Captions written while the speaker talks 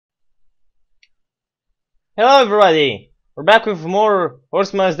Hello everybody! We're back with more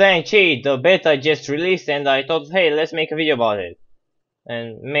Orcs Must Die Unchained. The beta just released and I thought, hey, let's make a video about it.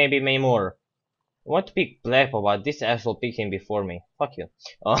 And maybe many more. I want to pick Black, but this asshole picked him before me. Fuck you.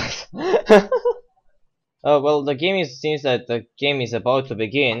 Well, seems that the game is about to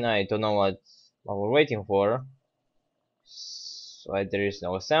begin. I don't know what we're waiting for. So there is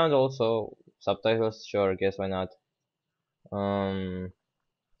no sound also. Subtitles, sure, guess why not.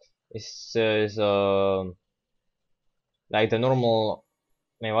 It says, like the normal.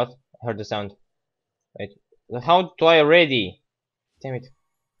 Wait, what? I heard the sound. Wait, how do I ready? Damn it.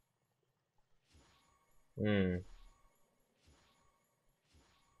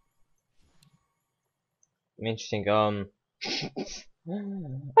 Interesting.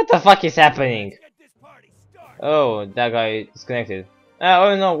 What the fuck is happening? Oh, that guy disconnected.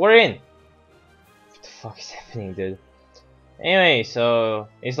 Oh no, we're in. What the fuck is happening, dude? Anyway, so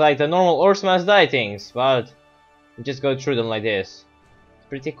it's like the normal Orcs Must Die things, but you just go through them like this. It's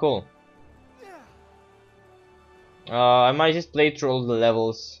pretty cool. I might just play through all the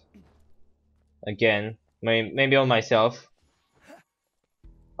levels again, maybe on myself.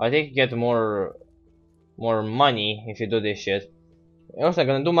 I think you get more money if you do this shit. Also, I'm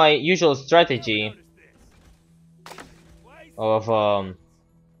gonna do my usual strategy of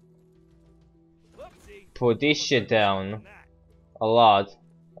put this shit down a lot.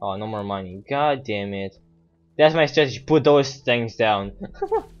 Oh, no more money. God damn it. That's my strategy. Put those things down.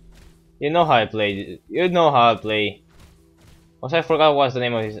 You know how I play. You know how I play. Also, I forgot what's the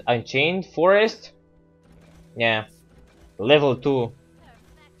name of this. Unchained Fortress? Yeah. Level 2.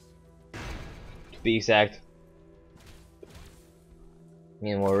 To be exact. I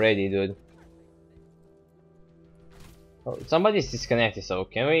mean, we're ready, dude. Oh, somebody's disconnected, so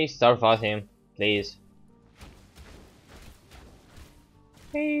can we start without him, please?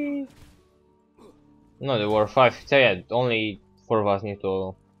 Hey. No, there were 5. So yeah, only 4 of us need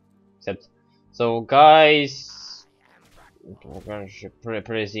to accept. So, guys,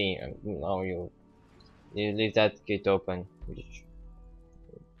 press Z. No, you leave that gate open.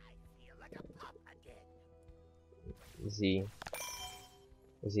 Z.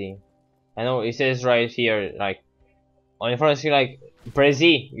 I know it says right here, like on the front screen, like press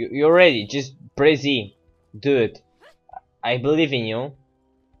Z. You're ready. Just press Z. Do it. I believe in you.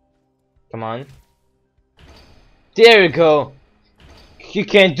 Come on. There you go. You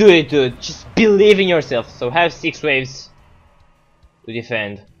can do it, dude. Just believe in yourself. So have 6 waves to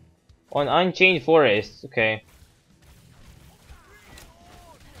defend on Unchained Fortress. Okay.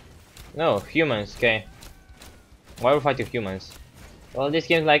 No humans. Okay. Why are we fighting humans? Well, this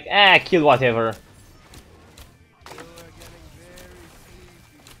game's like, kill whatever.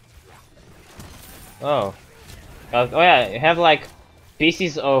 Oh. Oh yeah, you have like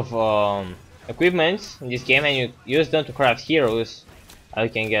pieces of equipment in this game and you use them to craft heroes you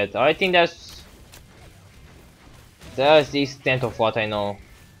can get. I think that's the extent of what I know.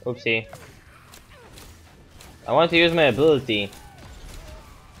 Oopsie. I want to use my ability.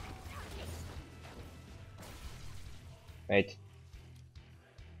 Wait.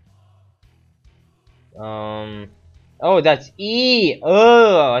 Oh, that's E.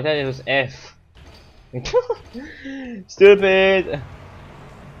 Oh, I thought it was F. Stupid.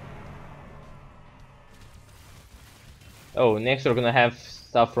 Oh, next we're gonna have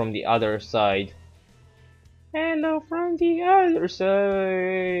stuff from the other side. Hello from the other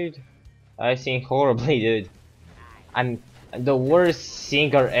side. I sing horribly, dude. I'm the worst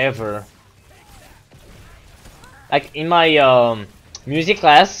singer ever. Like in my music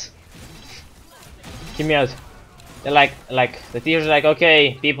class. Hear me out. They're like the teacher's like,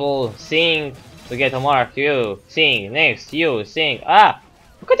 okay, people sing to get a mark. You sing next. You sing. Ah,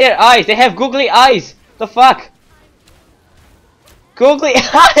 look at their eyes. They have googly eyes. The fuck? Googly. They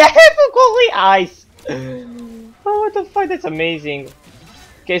have googly eyes. Oh, what the fuck? That's amazing.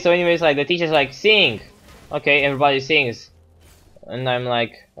 Okay, so anyways, like the teacher's like, sing. Okay, everybody sings, and I'm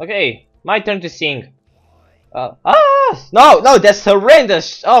like, okay, my turn to sing. No, that's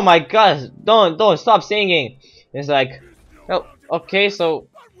horrendous. Oh my god, don't stop singing. It's like, oh, okay, so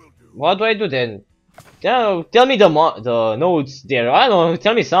what do I do then? Tell me the notes there. I don't know,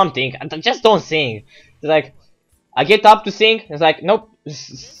 tell me something. Just don't sing. It's like, I get up to sing. It's like, nope,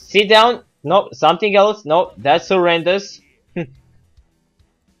 sit down. Nope, something else. Nope, that's horrendous. I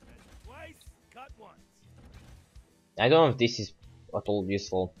don't know if this is at all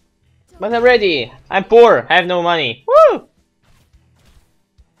useful. But I'm ready. I'm poor. I have no money. Woo!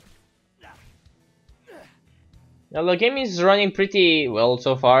 Now the game is running pretty well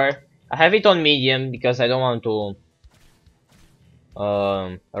so far. I have it on medium because I don't want to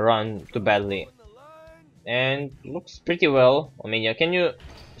run too badly. and looks pretty well. I mean, yeah, can you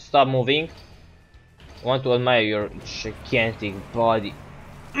stop moving? I want to admire your gigantic body.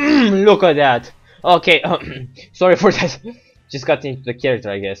 Look at that. Okay, sorry for that. Just got into the character,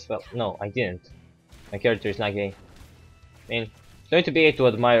 I guess. Well, no, I didn't. My character is not gay. I mean, going to be able to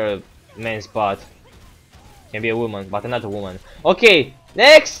admire a man's butt. Can be a woman, but not a woman. Okay,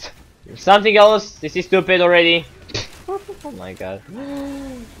 next! Something else. This is stupid already. Oh my god.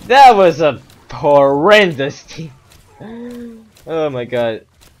 That was a horrendous thing. Oh my god.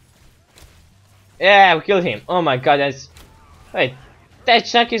 Yeah, we killed him. Oh my god, that's... Wait, that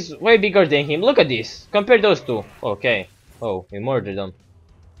chunk is way bigger than him. Look at this. Compare those two. Okay. Oh, we murdered them.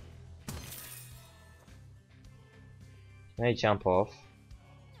 Can I jump off?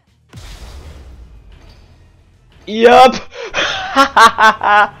 Yup!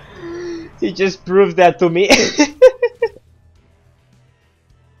 He just proved that to me.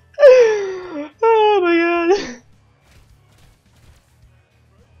 Oh my god.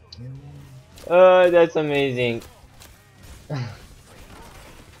 Oh, that's amazing.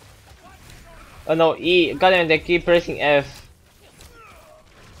 Oh no, E. Goddamn, they keep pressing F.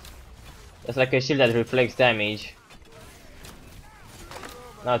 That's like a shield that reflects damage.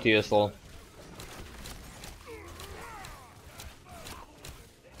 Not useful.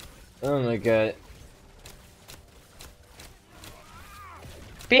 Oh my god.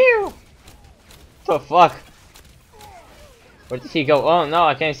 Pew! The fuck? Where did he go? Oh no,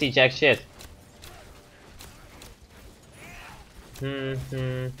 I can't see jack shit.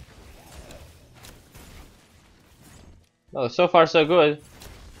 Oh, so far so good.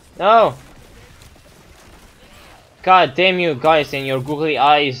 No! God damn you guys and your googly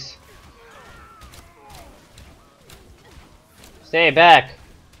eyes. Stay back.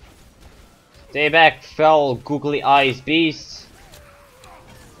 Stay back, foul googly eyes beasts.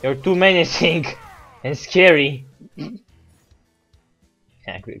 You're too menacing and scary. Good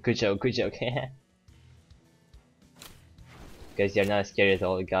joke, good joke. Because you're not scary at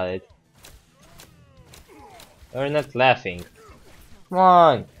all, got it. You're not laughing. Come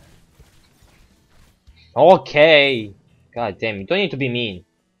on. Okay. God damn, you don't need to be mean.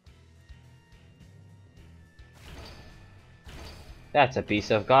 That's a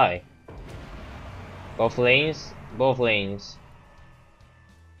piece of guy. Both lanes? Both lanes.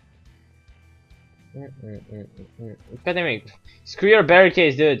 God damn it. Screw your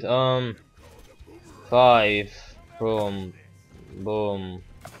barricades, dude. 5. Boom. Boom.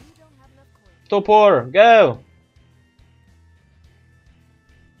 Topor, go!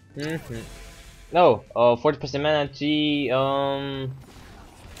 No, 40% mana, 3,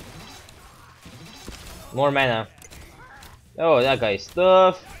 more mana. Oh, that guy's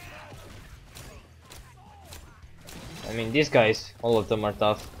tough. I mean, these guys, all of them are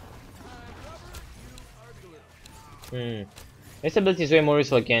tough. This ability is way more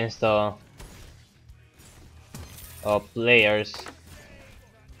useful against players.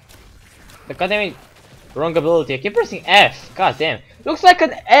 The goddamn wrong ability. I keep pressing F. God damn, looks like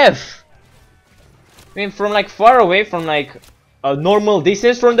an F. I mean, from like far away, from like a normal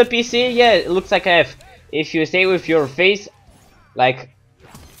distance from the PC, yeah, it looks like F. If you stay with your face, like,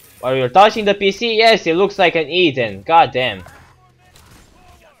 while you're touching the PC, yes, it looks like an E then. God damn.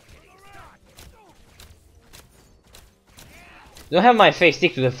 Don't have my face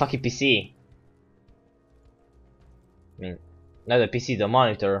stick to the fucking PC. I mean, not the PC, the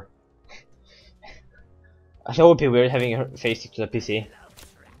monitor. That would be weird having your face stick to the PC.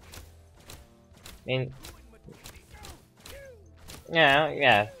 I mean,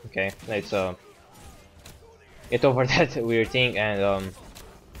 yeah, okay. Let's get over that weird thing and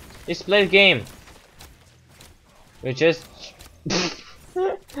just play the game. We just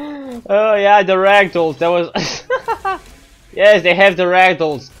oh yeah, the ragdolls. That was yes, they have the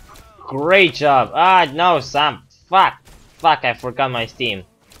ragdolls. Great job. Ah no, Sam. Fuck, I forgot my Steam.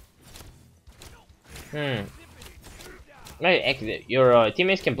 Actually, your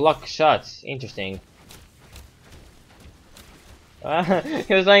teammates can block shots. Interesting.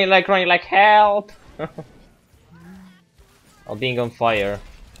 He was like running like help. Oh, being on fire.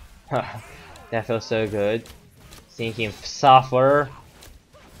 That feels so good. Seeing him suffer.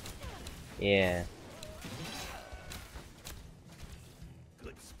 Yeah.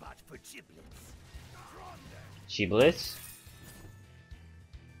 Good spot for giblets. Giblets?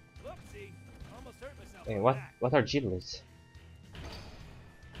 Wait, what are giblets?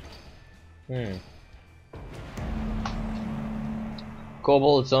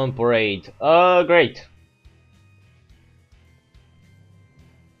 Cobalt Zone Parade. Great.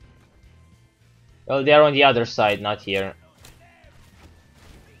 Well, they are on the other side, not here.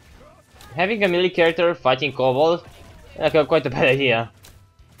 Having a melee character fighting kobolds, like quite a bad idea.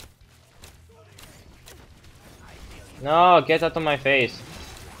 No, get out of my face.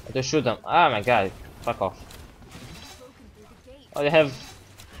 I have to shoot them. Oh my god, fuck off. Oh, they have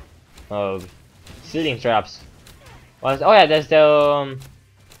ceiling traps. What? Oh yeah, that's the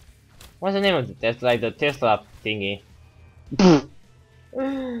what's the name of it? That's like the Tesla thingy.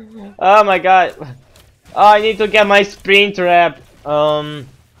 Oh my god. Oh, I need to get my sprint trap.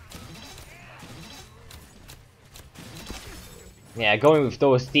 Yeah, going with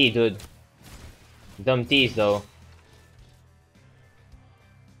those T, dude. Dumb T's though.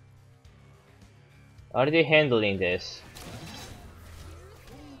 Are they handling this?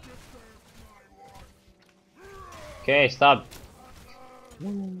 Okay, stop.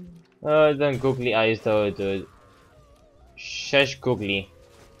 Oh, them googly eyes though, dude. Shush, googly.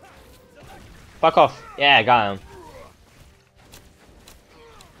 Fuck off. Yeah, I got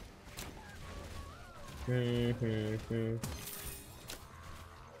him.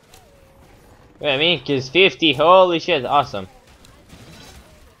 Wait, I mean, kills 50. Holy shit, awesome.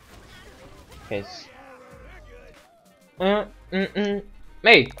 Okay.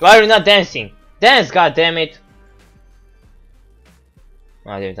 Mate, why are you not dancing? Dance, goddammit!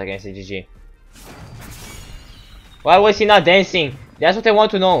 Oh, damn it, I can say GG. Why was he not dancing? That's what I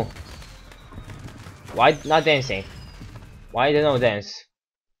want to know. Why not dancing? Why did no dance?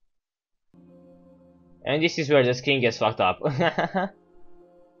 And this is where the screen gets fucked up.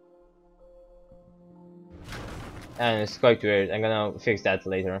 And it's quite weird. I'm gonna fix that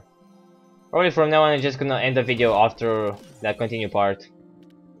later. Probably from now on I'm just gonna end the video after that continue part.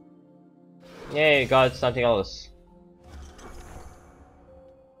 Yay, got something else.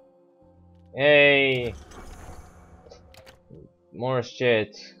 Yay! More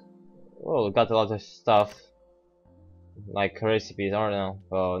shit. Oh, got a lot of stuff. Like recipes, I don't know.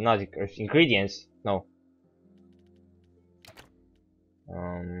 Well, not ingredients. No.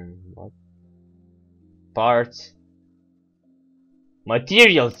 What? Parts.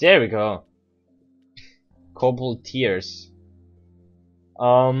 Materials, there we go. Cobalt tears.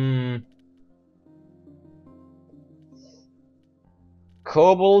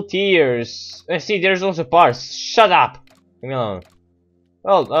 Cobalt tears. See, there's also parts. Shut up! Leave me alone.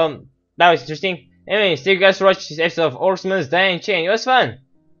 Well, that was interesting. Anyway, thank you guys for watching this episode of Orcs Must Die Unchained. It was fun.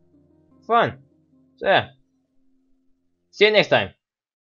 So yeah. See you next time.